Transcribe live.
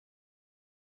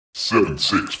7,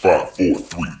 6, 5, 4,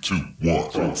 3, 2, 1.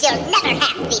 You'll never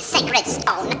have the sacred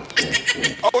stone.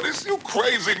 Oh, this you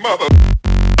crazy mother.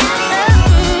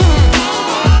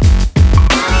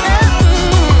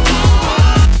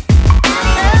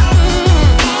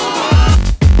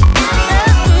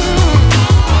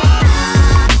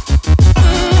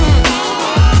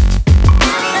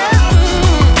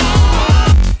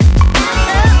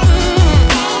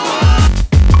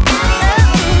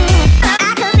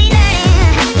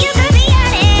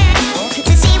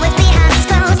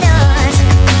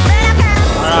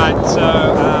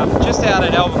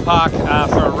 Park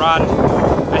for a run.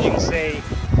 As you can see,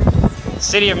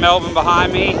 City of Melbourne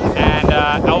behind me, and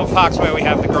Albert Park's where we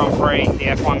have the Grand Prix, the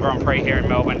F1 Grand Prix here in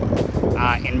Melbourne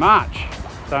in March.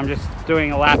 So I'm just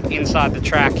doing a lap inside the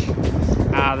track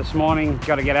this morning.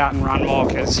 Got to get out and run more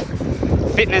because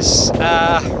fitness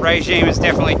regime has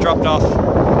definitely dropped off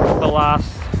the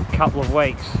last couple of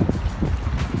weeks.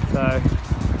 So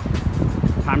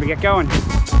time to get going.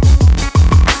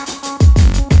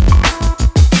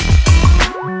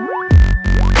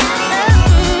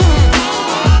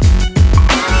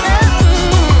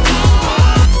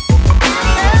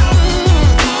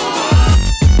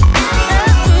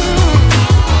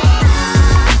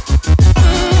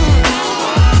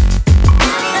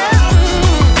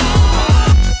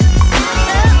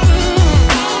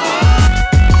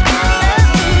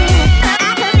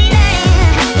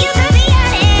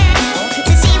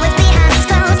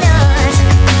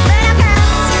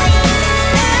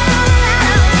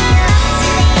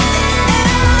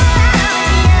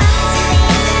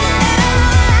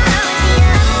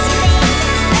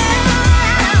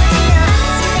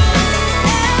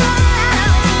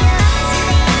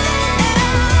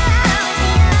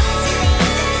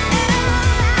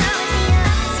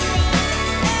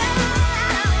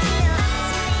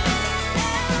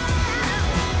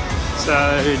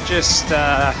 So just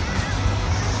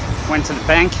went to the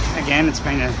bank again. It's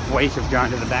been a week of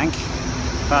going to the bank,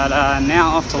 but now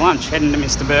off to lunch, heading to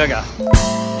Mr. Burger.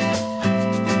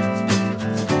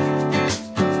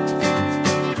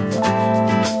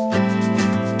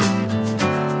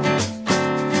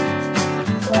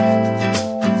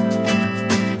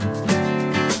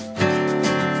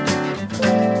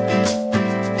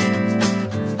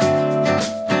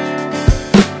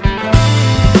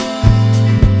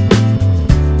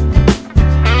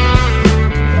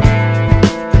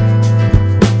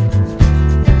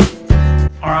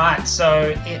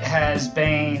 So it has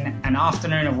been an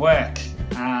afternoon of work.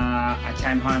 I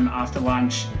came home after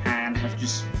lunch and have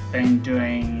just been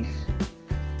doing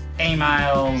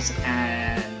emails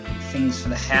and things for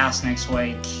the house next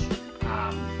week.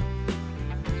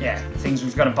 Yeah, things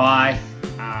we've got to buy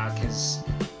because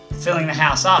filling the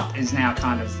house up is now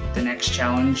kind of the next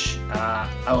challenge. I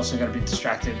also got a bit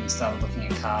distracted and started looking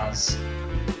at cars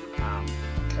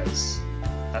because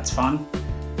that's fun.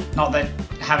 Not that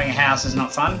having a house is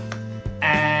not fun.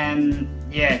 And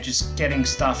yeah, just getting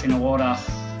stuff in order.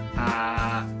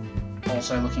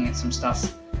 Also looking at some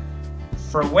stuff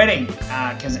for a wedding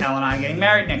because Elle and I are getting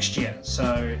married next year.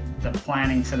 So the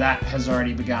planning for that has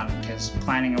already begun because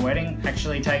planning a wedding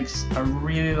actually takes a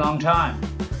really long time.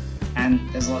 And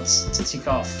there's lots to tick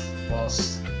off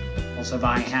whilst also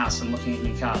buying a house and looking at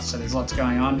new cars. So there's lots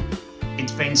going on.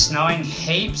 It's been snowing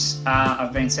heaps.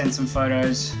 I've been sent some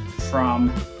photos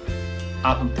from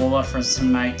up at Bulla for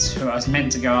some mates who I was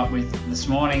meant to go up with this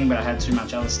morning, but I had too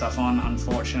much other stuff on,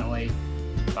 unfortunately.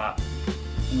 But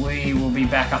we will be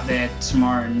back up there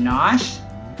tomorrow night,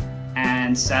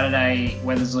 and Saturday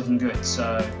weather's looking good,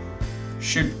 so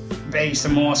should be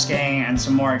some more skiing and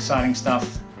some more exciting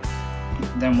stuff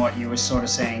than what you were sort of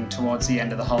seeing towards the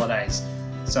end of the holidays.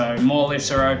 So more lifts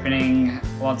are opening,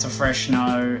 lots of fresh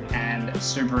snow, and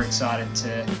super excited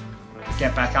to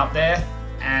get back up there.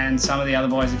 And some of the other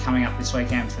boys are coming up this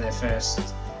weekend for their first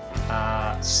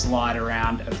slide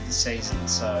around of the season,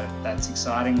 so that's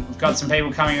exciting. We've got some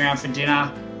people coming around for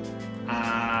dinner.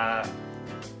 A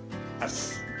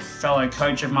fellow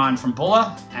coach of mine from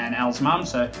Bulla and Al's mum,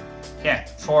 so yeah,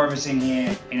 4 of us in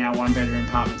here in our 1-bedroom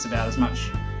apartment. It's about as much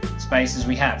space as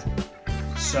we have.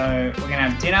 So we're gonna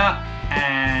have dinner,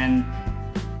 and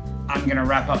I'm gonna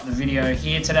wrap up the video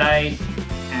here today,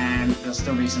 and there'll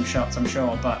still be some shots I'm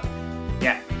sure, but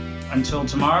yeah, until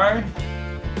tomorrow,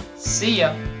 see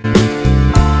ya.